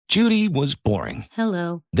Judy was boring.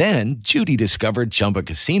 Hello. Then Judy discovered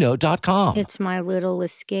ChumbaCasino.com. It's my little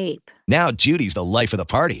escape. Now Judy's the life of the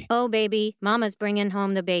party. Oh, baby, mama's bringing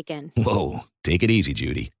home the bacon. Whoa, take it easy,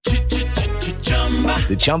 Judy.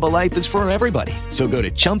 The Chumba life is for everybody. So go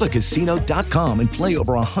to ChumbaCasino.com and play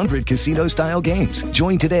over 100 casino-style games.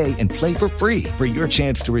 Join today and play for free for your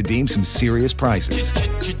chance to redeem some serious prizes.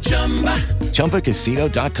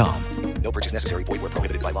 ChumbaCasino.com. No purchase necessary. Void where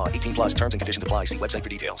prohibited by law. 18 plus terms and conditions apply. See website for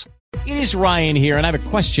details. It is Ryan here, and I have a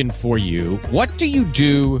question for you. What do you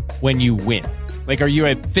do when you win? Like, are you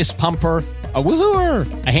a fist pumper, a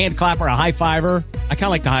woohooer, a hand clapper, a high fiver? I kind of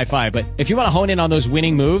like the high five, but if you want to hone in on those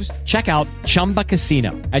winning moves, check out Chumba Casino.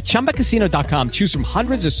 At ChumbaCasino.com, choose from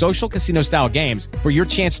hundreds of social casino-style games for your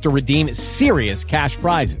chance to redeem serious cash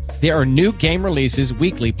prizes. There are new game releases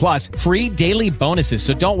weekly, plus free daily bonuses.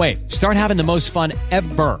 So don't wait. Start having the most fun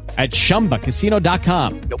ever at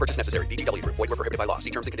ChumbaCasino.com. No purchase necessary. VGW. Void where prohibited by law.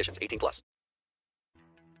 See terms and conditions. 18 plus.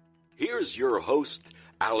 Here's your host,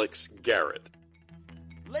 Alex Garrett.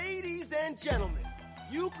 Ladies and gentlemen,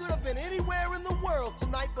 you could have been anywhere in the world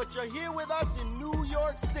tonight, but you're here with us in New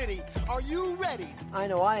York City. Are you ready? I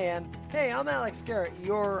know I am. Hey, I'm Alex Garrett,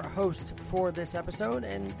 your host for this episode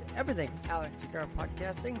and everything Alex Garrett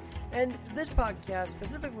Podcasting. And this podcast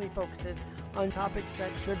specifically focuses on topics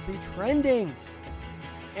that should be trending.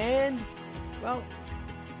 And, well,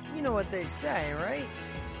 you know what they say, right?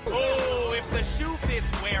 Oh, if the shoe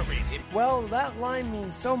fits, wear it. Well, that line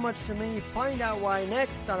means so much to me. Find out why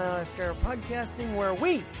next on Alex Garrett Podcasting, where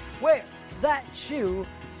we wear that shoe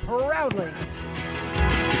proudly.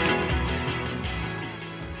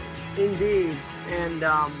 Indeed. And,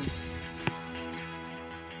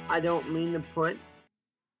 I don't mean to put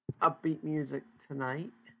upbeat music tonight,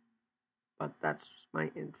 but that's just my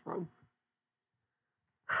intro.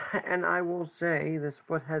 And I will say this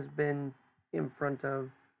foot has been in front of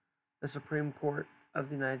the Supreme Court of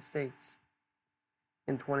the United States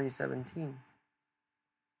in 2017.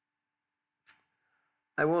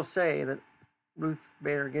 I will say that Ruth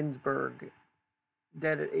Bader Ginsburg,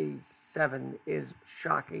 dead at 87, is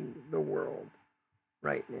shocking the world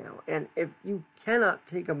right now. And if you cannot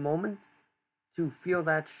take a moment to feel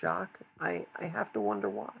that shock, I have to wonder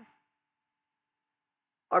why.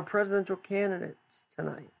 Our presidential candidates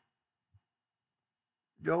tonight,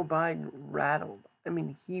 Joe Biden, rattled. I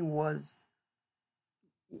mean, he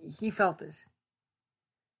felt it.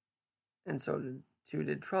 And so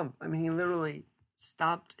did Trump. I mean, he literally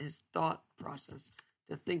stopped his thought process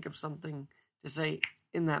to think of something to say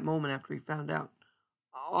in that moment after he found out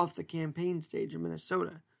off the campaign stage in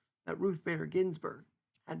Minnesota that Ruth Bader Ginsburg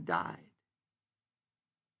had died.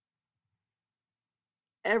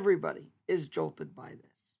 Everybody is jolted by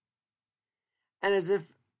this. And as if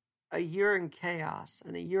a year in chaos,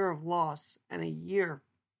 and a year of loss, and a year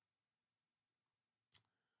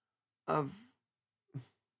of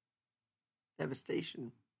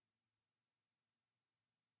devastation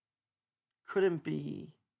couldn't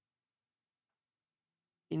be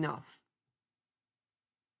enough.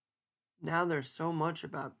 Now there's so much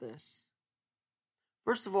about this.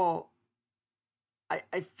 First of all,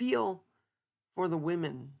 I feel for the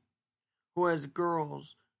women who as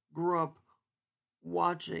girls grew up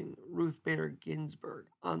watching Ruth Bader Ginsburg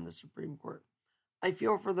on the Supreme Court. I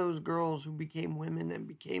feel for those girls who became women and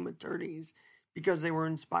became attorneys because they were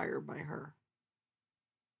inspired by her.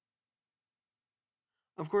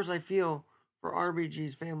 Of course, I feel for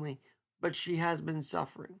RBG's family, but she has been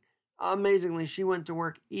suffering. Amazingly, she went to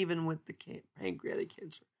work even with the pancreatic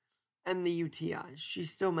cancer and the UTIs. She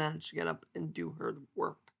still managed to get up and do her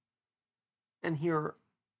work and hear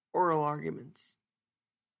oral arguments,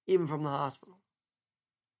 even from the hospital.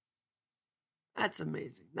 That's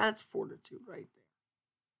amazing. That's fortitude right there.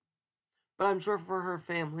 But I'm sure for her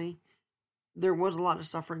family, there was a lot of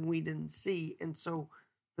suffering we didn't see. And so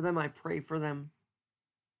for them, I pray for them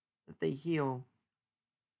that they heal.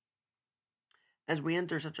 As we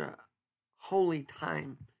enter such a holy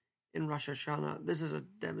time in Rosh Hashanah, this is a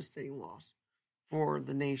devastating loss for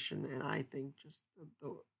the nation and I think just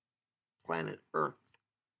the planet Earth.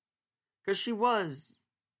 Because she was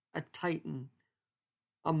a titan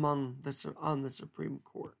on the Supreme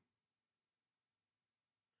Court.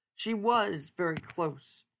 She was very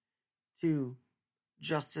close to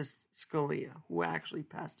Justice Scalia, who actually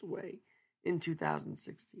passed away in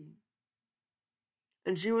 2016.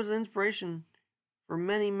 And she was an inspiration for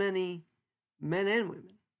many, many men and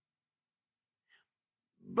women.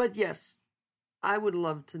 But yes, I would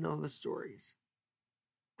love to know the stories.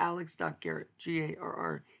 Alex.Garrett,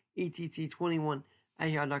 GARRETT21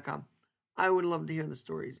 at yahoo.com. I would love to hear the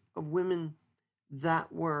stories of women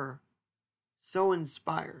that were so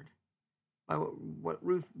inspired by what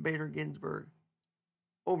Ruth Bader Ginsburg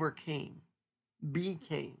overcame,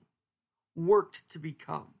 became, worked to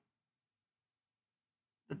become,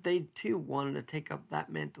 that they too wanted to take up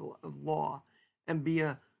that mantle of law and be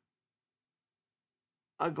a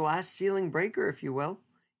glass ceiling breaker, if you will,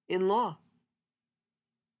 in law.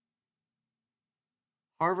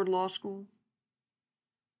 Harvard Law School,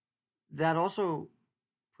 that also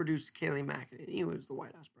produced Kayleigh McEnany. He was the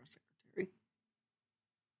White House press secretary.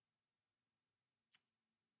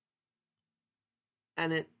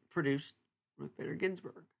 And it produced Ruth Bader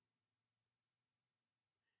Ginsburg.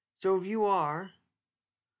 So if you are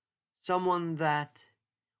someone that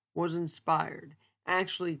was inspired,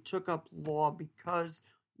 actually took up law because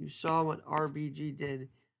you saw what RBG did,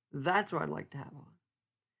 that's what I'd like to have on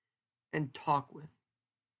and talk with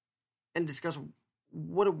and discuss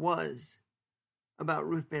what it was about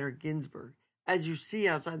Ruth Bader Ginsburg. As you see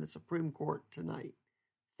outside the Supreme Court tonight,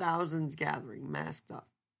 thousands gathering, masked up,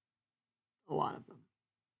 a lot of them,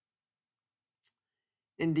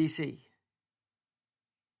 in D.C.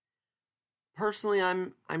 Personally,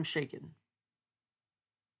 I'm shaken.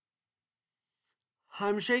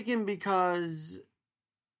 I'm shaken because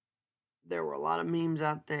there were a lot of memes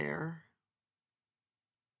out there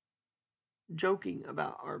joking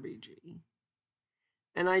about RBG.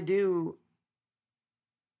 And I don't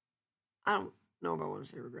know if I want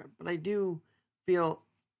to say regret, but I do feel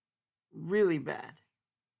really bad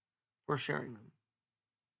for sharing them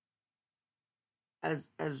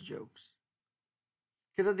as jokes.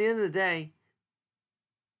 Because at the end of the day,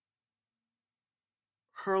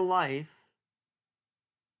 her life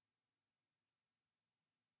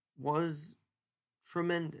was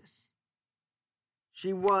tremendous.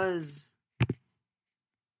 She was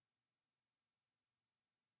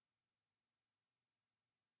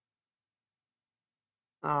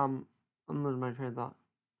I'm losing my train of thought.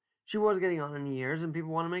 She was getting on in years, and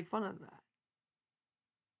people want to make fun of that.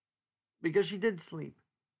 Because she did sleep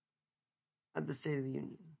at the State of the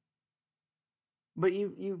Union. But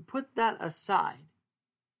you put that aside.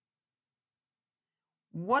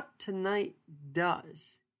 What tonight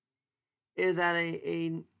does is at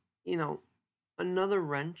another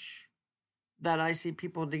wrench that I see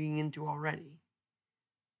people digging into already.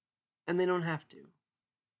 And they don't have to.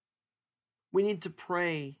 We need to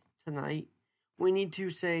pray tonight. We need to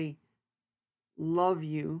say, love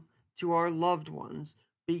you to our loved ones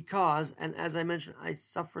because, and as I mentioned, I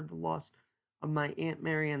suffered the loss of my Aunt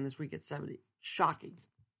Marianne this week at 70. Shocking.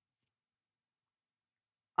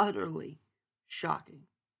 Utterly shocking.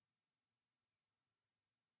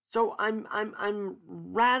 So I'm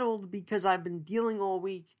rattled because I've been dealing all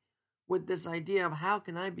week with this idea of how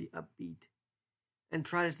can I be upbeat and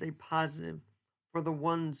try to stay positive for the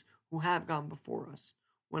ones who have gone before us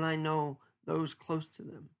when I know those close to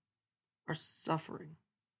them are suffering.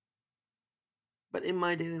 But in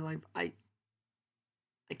my daily life, I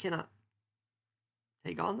cannot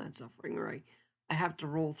take on that suffering, or I have to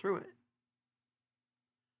roll through it.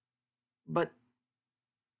 But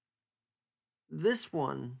this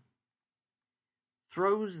one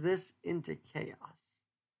throws this into chaos.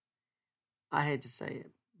 I hate to say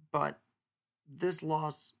it, but this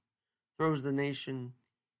loss throws the nation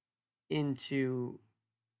into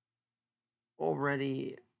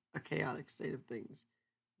already a chaotic state of things,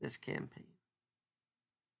 this campaign.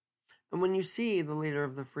 And when you see the leader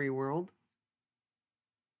of the free world,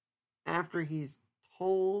 after he's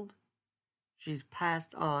told she's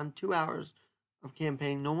passed on 2 hours of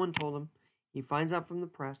campaign, no one told him, he finds out from the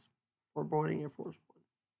press for boarding Air Force One.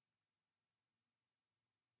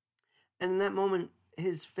 And in that moment,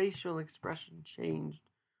 his facial expression changed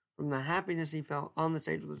from the happiness he felt on the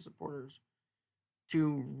stage with his supporters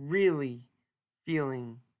to really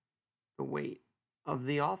feeling the weight of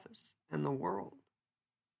the office and the world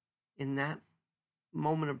in that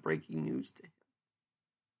moment of breaking news to him.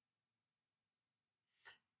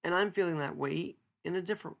 And I'm feeling that weight in a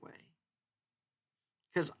different way.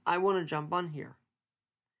 Because I want to jump on here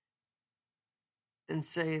and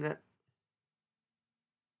say that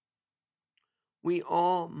we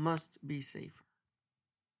all must be safer.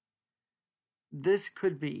 This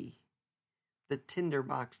could be the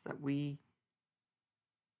tinderbox that we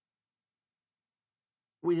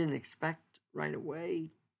didn't expect right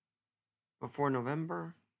away before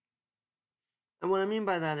November. And what I mean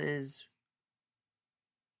by that is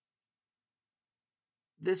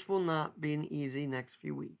this will not be an easy next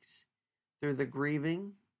few weeks. Through the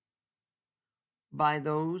grieving by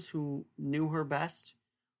those who knew her best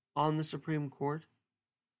on the Supreme Court,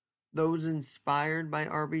 those inspired by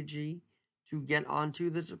RBG to get onto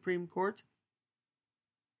the Supreme Court,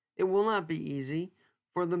 It will not be easy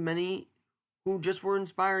for the many who just were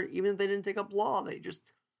inspired, even if they didn't take up law.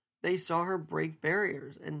 They saw her break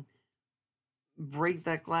barriers and break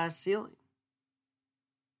that glass ceiling.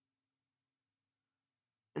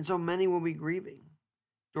 And so many will be grieving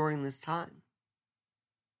during this time.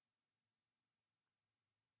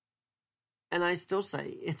 And I still say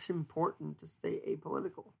it's important to stay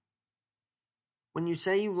apolitical. When you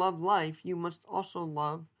say you love life, you must also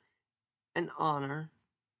love and honor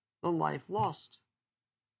the life lost.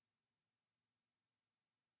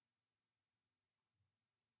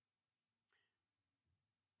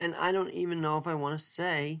 And I don't even know if I want to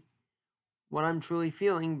say what I'm truly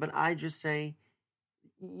feeling, but I just say,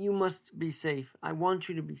 you must be safe. I want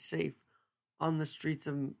you to be safe on the streets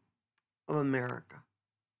of America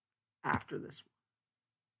after this one.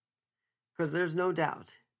 Because there's no doubt,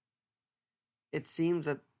 it seems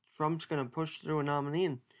that Trump's going to push through a nominee,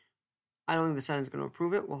 and I don't think the Senate's going to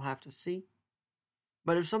approve it. We'll have to see.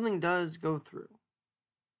 But if something does go through,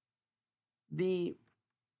 the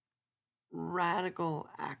radical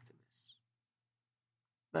activists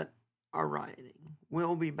that are rioting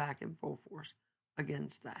will be back in full force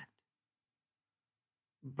against that.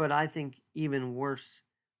 But I think even worse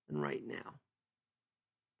than right now,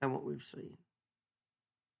 than what we've seen.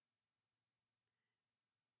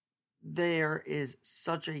 There is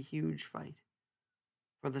such a huge fight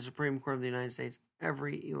for the Supreme Court of the United States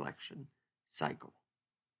every election cycle.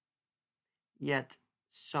 Yet,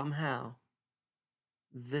 somehow,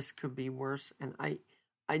 this could be worse. And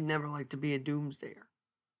I'd never like to be a doomsdayer.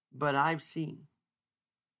 But I've seen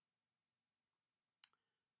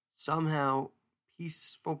somehow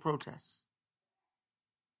peaceful protests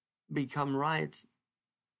become riots.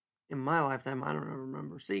 In my lifetime, I don't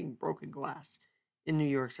remember seeing broken glass in New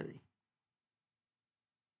York City.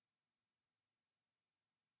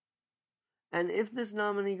 And if this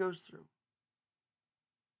nominee goes through,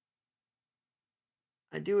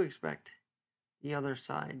 I do expect the other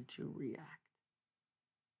side to react.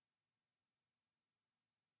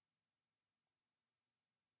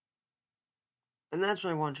 And that's what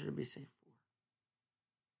I want you to be safe for.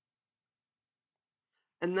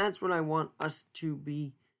 And that's what I want us to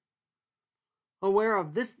be aware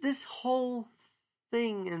of. This whole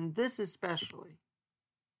thing, and this especially,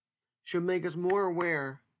 should make us more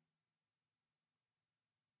aware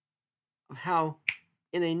of how,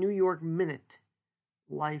 in a New York minute,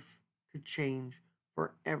 life could change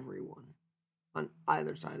for everyone on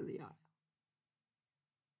either side of the aisle.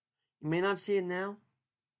 You may not see it now,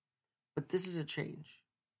 but this is a change.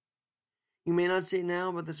 You may not see it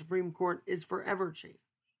now, but the Supreme Court is forever changed.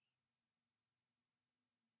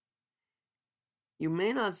 You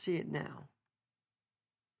may not see it now,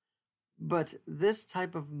 but this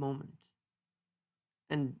type of moment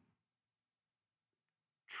and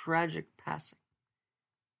tragic passing,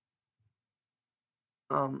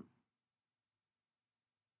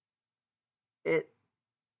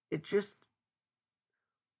 it just,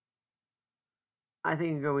 I think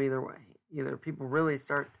it can go either way. Either people really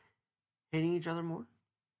start hating each other more,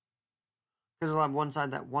 because they'll have one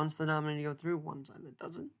side that wants the nominee to go through, one side that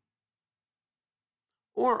doesn't.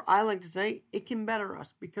 Or, I like to say, it can better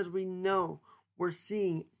us, because we know we're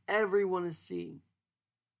seeing, everyone is seeing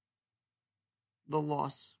the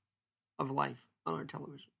loss of life on our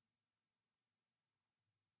television.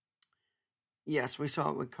 Yes, we saw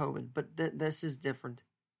it with COVID, but this is different.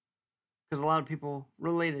 Because a lot of people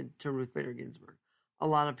related to Ruth Bader Ginsburg. A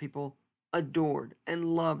lot of people adored and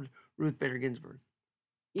loved Ruth Bader Ginsburg.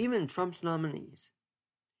 Even Trump's nominees.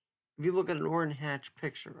 If you look at an Orrin Hatch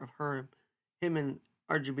picture of him and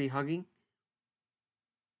RBG hugging,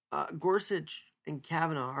 Gorsuch and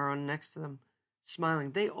Kavanaugh are on next to them,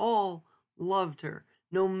 smiling. They all loved her,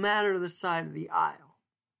 no matter the side of the aisle.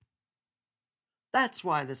 That's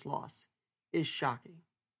why this loss is shocking.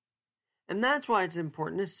 And that's why it's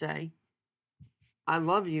important to say, I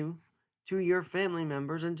love you to your family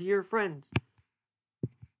members and to your friends.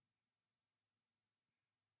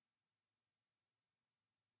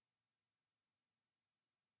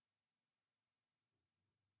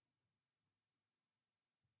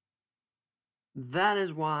 That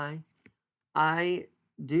is why I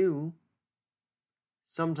do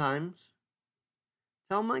sometimes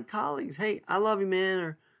tell my colleagues, hey, I love you, man,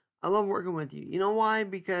 or I love working with you. You know why?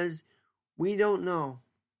 Because we don't know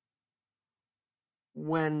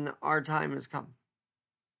when our time has come.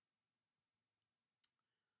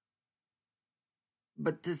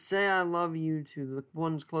 But to say I love you to the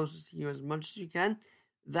ones closest to you as much as you can,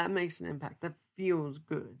 that makes an impact. That feels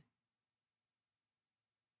good.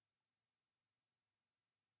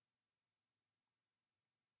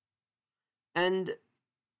 And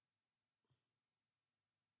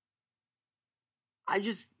I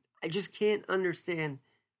just can't understand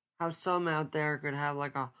how some out there could have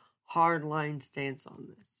like a hard line stance on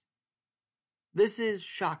this. This is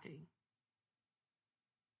shocking.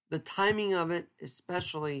 The timing of it,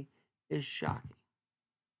 especially, is shocking.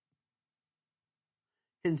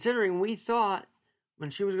 Considering we thought when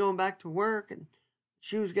she was going back to work and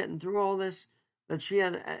she was getting through all this, that she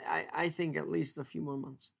had, I think, at least a few more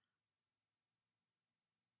months.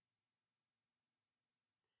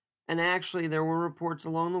 And actually, there were reports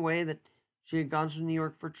along the way that she had gone to New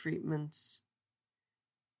York for treatments.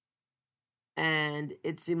 And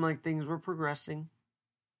it seemed like things were progressing,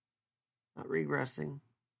 not regressing.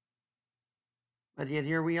 But yet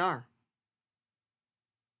here we are.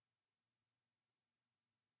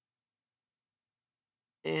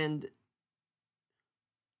 And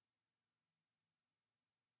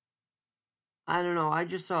I don't know, I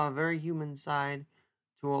just saw a very human side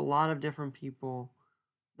to a lot of different people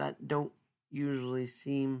that don't usually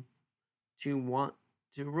seem to want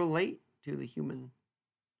to relate to the humans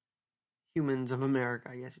of America,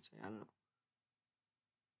 I guess you'd say. I don't know.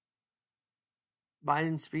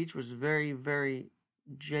 Biden's speech was very, very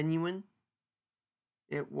genuine.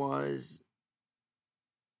 It was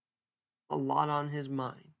a lot on his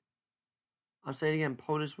mind. I'll say it again,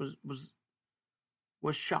 POTUS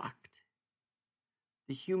was shocked.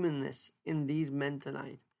 The humanness in these men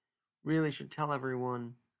tonight really should tell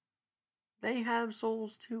everyone they have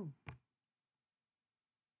souls too.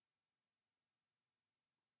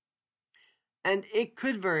 And it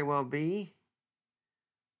could very well be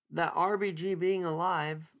that RBG being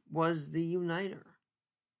alive was the uniter.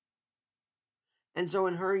 And so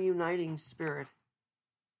in her uniting spirit,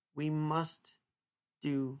 we must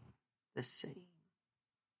do the same.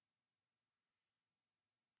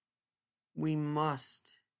 We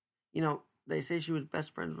must. You know, they say she was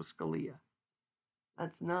best friends with Scalia.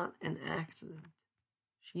 That's not an accident.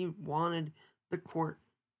 She wanted the court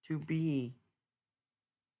to be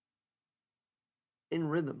in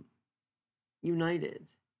rhythm, united.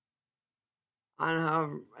 I don't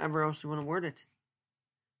know however else you want to word it.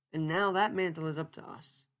 And now that mantle is up to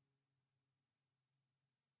us.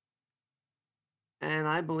 And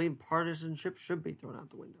I believe partisanship should be thrown out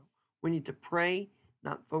the window. We need to pray,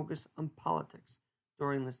 not focus on politics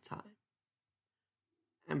during this time.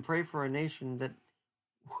 And pray for a nation that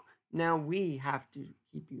now we have to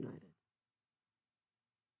keep united.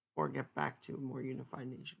 Or get back to a more unified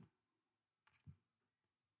nation.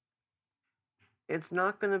 It's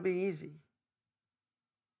not going to be easy.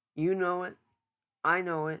 You know it. I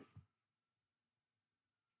know it.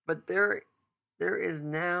 But there is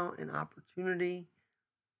now an opportunity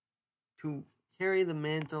to carry the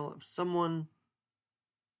mantle of someone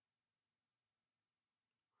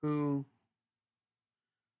who,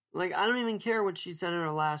 like, I don't even care what she said in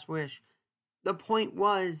her last wish. The point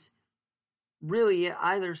was, really,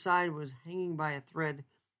 either side was hanging by a thread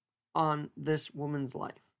on this woman's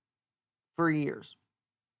life for years.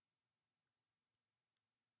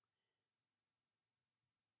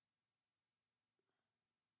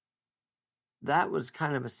 That was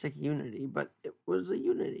kind of a sick unity, but it was a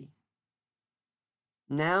unity.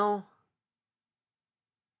 Now,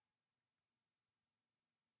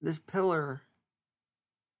 this pillar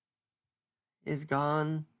is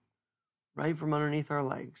gone right from underneath our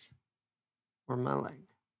legs, or my leg.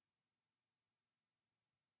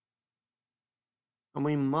 And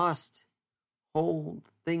we must hold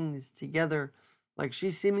things together like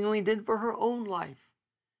she seemingly did for her own life.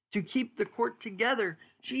 To keep the court together,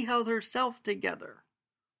 she held herself together.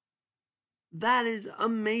 That is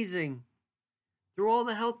amazing. Through all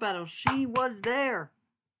the health battles, she was there.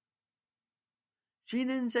 She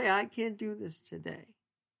didn't say, I can't do this today.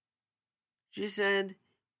 She said,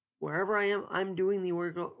 wherever I am, I'm doing the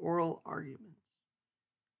oral arguments.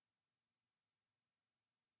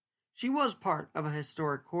 She was part of a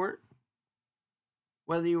historic court.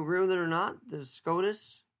 Whether you agree with it or not, the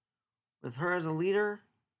SCOTUS, with her as a leader,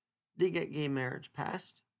 did get gay marriage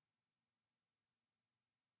passed.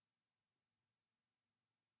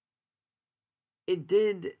 It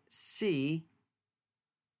did see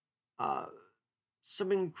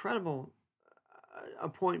some incredible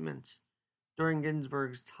appointments during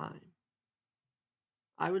Ginsburg's time.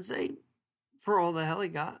 I would say, for all the hell he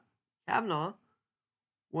got, Kavanaugh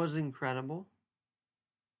was incredible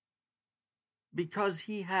because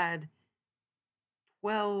he had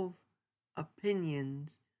 12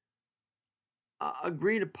 opinions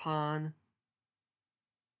agreed upon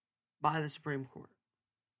by the Supreme Court.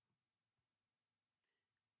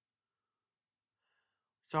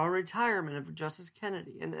 Saw a retirement of Justice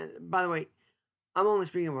Kennedy. And by the way, I'm only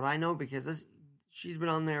speaking of what I know because she's been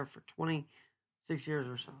on there for 20 6 years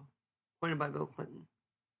or so, appointed by Bill Clinton.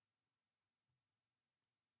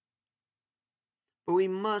 But we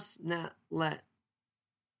must not let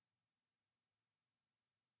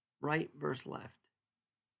right versus left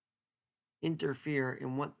interfere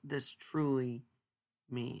in what this truly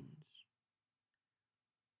means.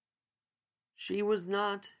 She was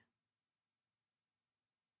not,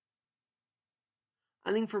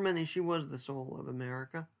 I think for many, she was the soul of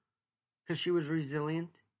America because she was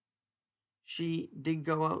resilient. She did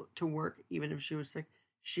go out to work even if she was sick.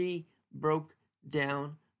 She broke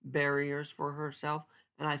down barriers for herself,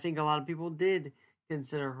 and I think a lot of people did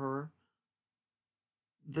consider her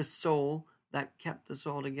the soul that kept us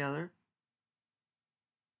all together.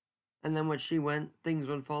 And then when she went, things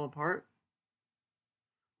would fall apart.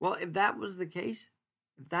 Well, if that was the case,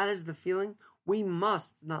 if that is the feeling, we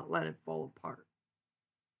must not let it fall apart.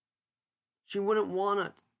 She wouldn't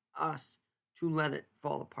want us to let it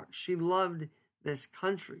fall apart. She loved this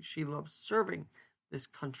country. She loved serving this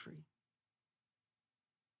country.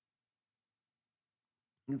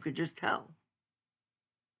 You could just tell.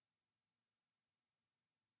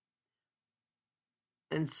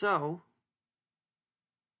 And so,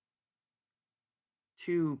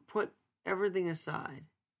 to put everything aside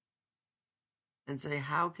and say,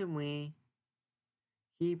 how can we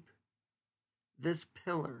keep this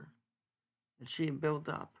pillar that she had built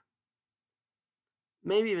up,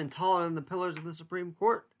 maybe even taller than the pillars of the Supreme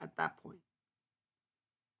Court at that point?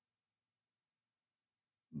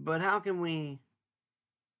 But how can we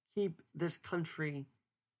keep this country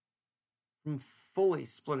from fully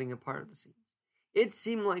splitting apart at the seams? It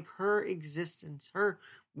seemed like her existence, her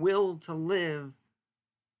will to live,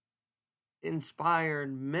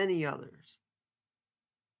 inspired many others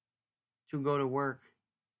to go to work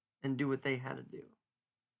and do what they had to do.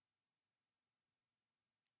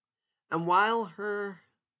 And while her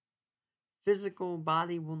physical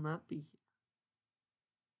body will not be here,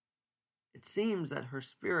 it seems that her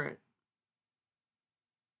spirit,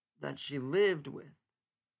 that she lived with,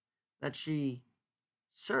 that she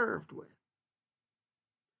served with,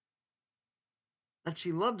 that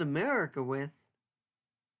she loved America with,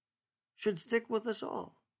 should stick with us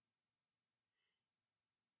all.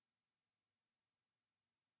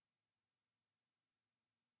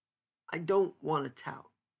 I don't want to tout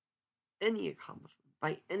any accomplishment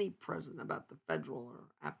by any president about the federal or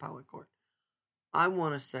appellate court. I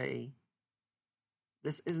want to say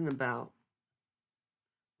this isn't about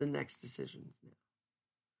the next decisions now.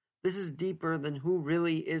 This is deeper than who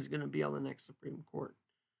really is going to be on the next Supreme Court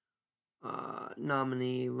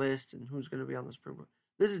nominee list and who's going to be on the Supreme Court.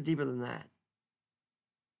 This is deeper than that.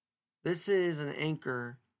 This is an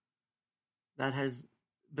anchor that has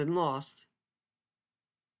been lost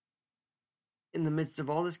in the midst of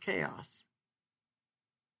all this chaos.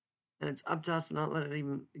 And it's up to us to not let it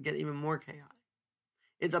even get even more chaotic.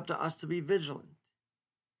 It's up to us to be vigilant.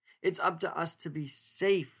 It's up to us to be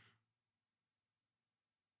safe.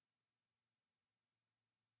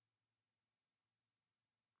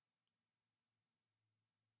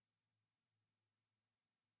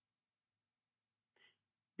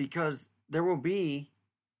 Because there will be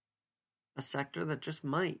a sector that just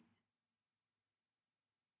might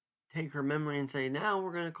take her memory and say, now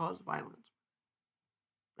we're going to cause violence.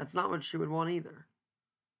 That's not what she would want either.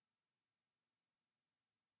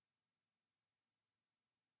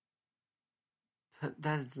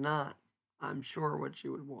 That is not, I'm sure, what she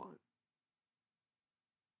would want.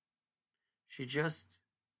 She just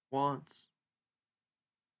wants,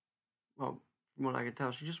 well, from what I could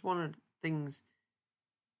tell, she just wanted things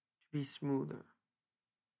to be smoother.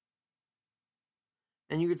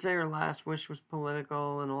 And you could say her last wish was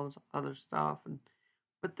political and all this other stuff,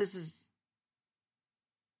 but that's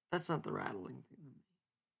not the rattling thing to me.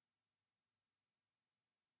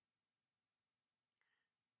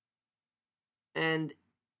 And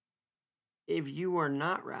if you are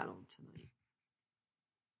not rattled tonight,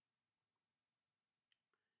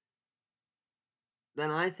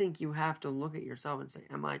 then I think you have to look at yourself and say,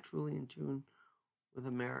 am I truly in tune with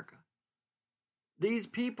America? These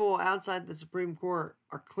people outside the Supreme Court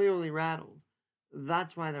are clearly rattled.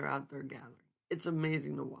 That's why they're out there gathering. It's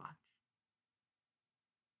amazing to watch.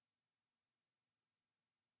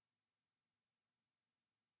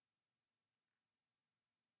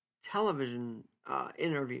 Television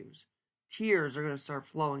interviews. Tears are going to start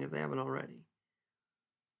flowing if they haven't already.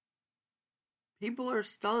 People are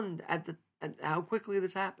stunned at how quickly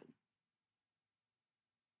this happened.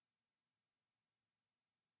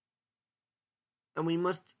 And we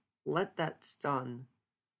must let that stun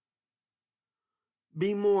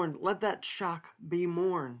be mourned. Let that shock be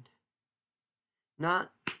mourned.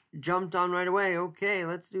 Not jumped on right away. Okay,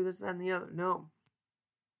 let's do this, that, and the other. No.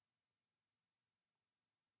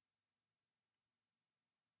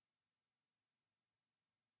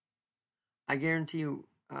 I guarantee you,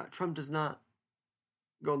 Trump does not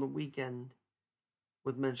go the weekend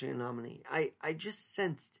with mentioning a nominee. I just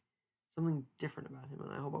sensed something different about him,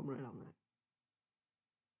 and I hope I'm right on that.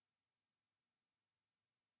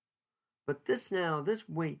 But this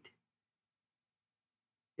weight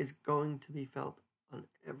is going to be felt on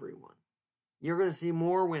everyone. You're going to see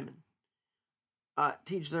more women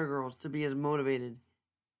teach their girls to be as motivated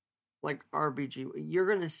like RBG. You're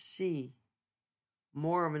going to see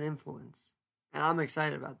more of an influence, and I'm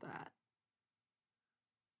excited about that,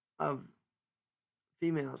 of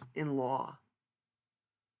females in law.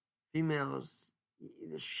 Females,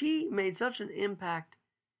 she made such an impact.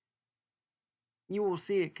 You will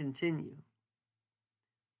see it continue.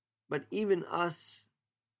 But even us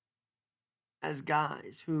as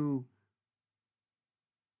guys who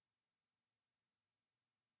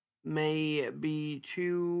may be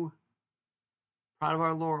too proud of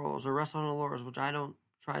our laurels or rest on our laurels, which I don't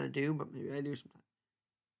try to do, but maybe I do sometimes.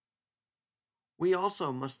 We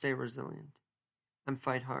also must stay resilient and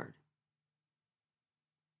fight hard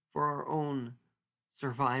for our own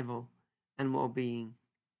survival and well-being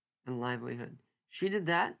and livelihood. She did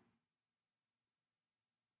that.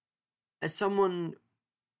 As someone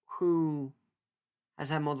who has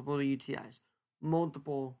had multiple UTIs,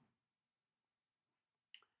 multiple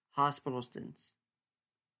hospital stints,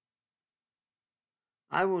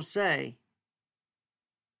 I will say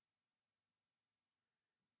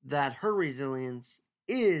that her resilience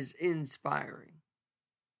is inspiring.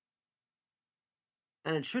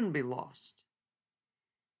 And it shouldn't be lost.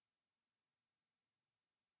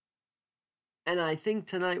 And I think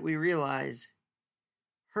tonight we realize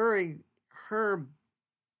her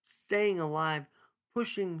staying alive,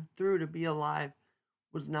 pushing through to be alive,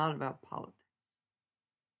 was not about politics.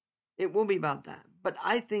 It will be about that. But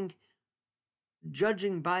I think,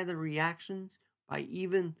 judging by the reactions, by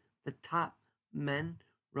even the top men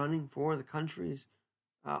running for the country's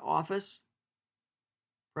office,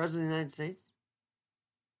 President of the United States,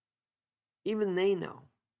 even they know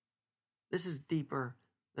this is deeper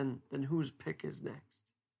than whose pick is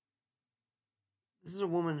next. This is a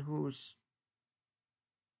woman who's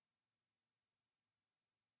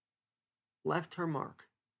left her mark.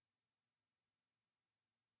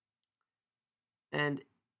 And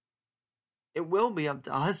it will be up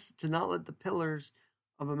to us to not let the pillars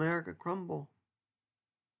of America crumble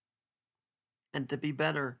and to be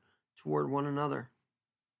better toward one another.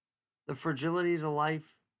 The fragilities of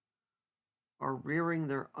life are rearing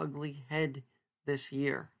their ugly head this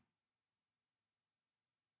year.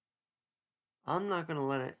 I'm not going to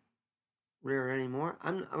let it rear anymore.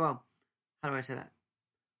 How do I say that?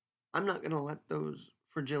 I'm not going to let those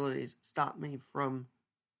fragilities stop me from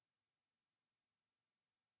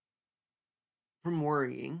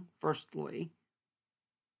worrying, firstly.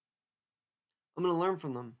 I'm going to learn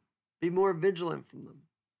from them, be more vigilant from them,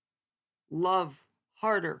 love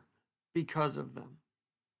harder because of them,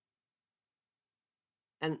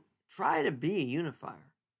 and try to be a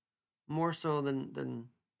unifier, more so than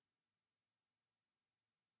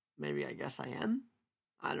maybe I guess I am.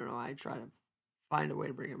 I don't know. I try to find a way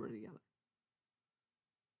to bring everybody together.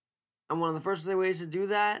 And one of the first ways to do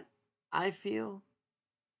that, I feel,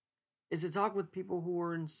 is to talk with people who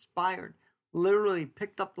were inspired, literally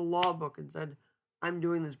picked up the law book and said, I'm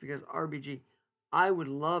doing this because RBG. I would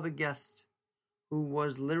love a guest who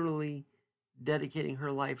was literally dedicating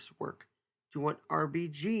her life's work to what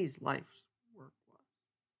RBG's life's work was.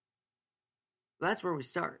 That's where we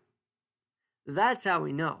start. That's how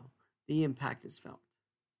we know the impact is felt.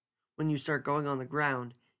 When you start going on the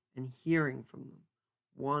ground and hearing from them,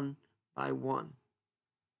 one by one.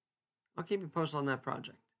 I'll keep you posted on that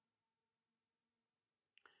project.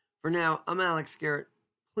 For now, I'm Alex Garrett.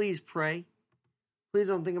 Please pray. Please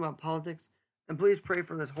don't think about politics. And please pray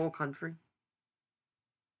for this whole country.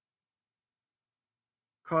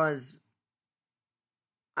 Because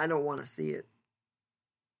I don't want to see it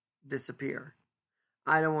disappear.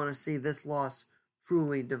 I don't want to see this loss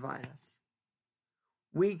truly divide us.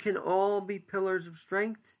 We can all be pillars of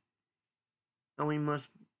strength, and we must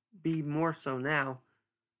be more so now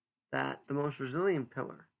that the most resilient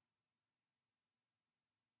pillar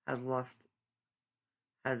has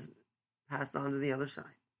passed on to the other side.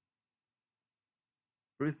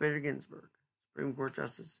 Ruth Bader Ginsburg, Supreme Court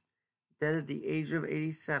Justice, dead at the age of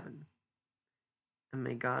 87. And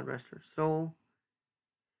may God rest her soul.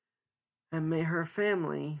 And may her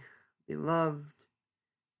family be loved,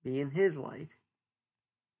 be in His light.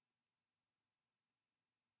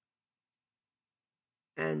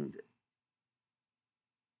 and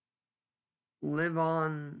live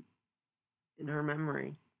on in her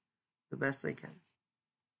memory the best they can.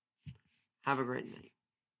 Have a great night.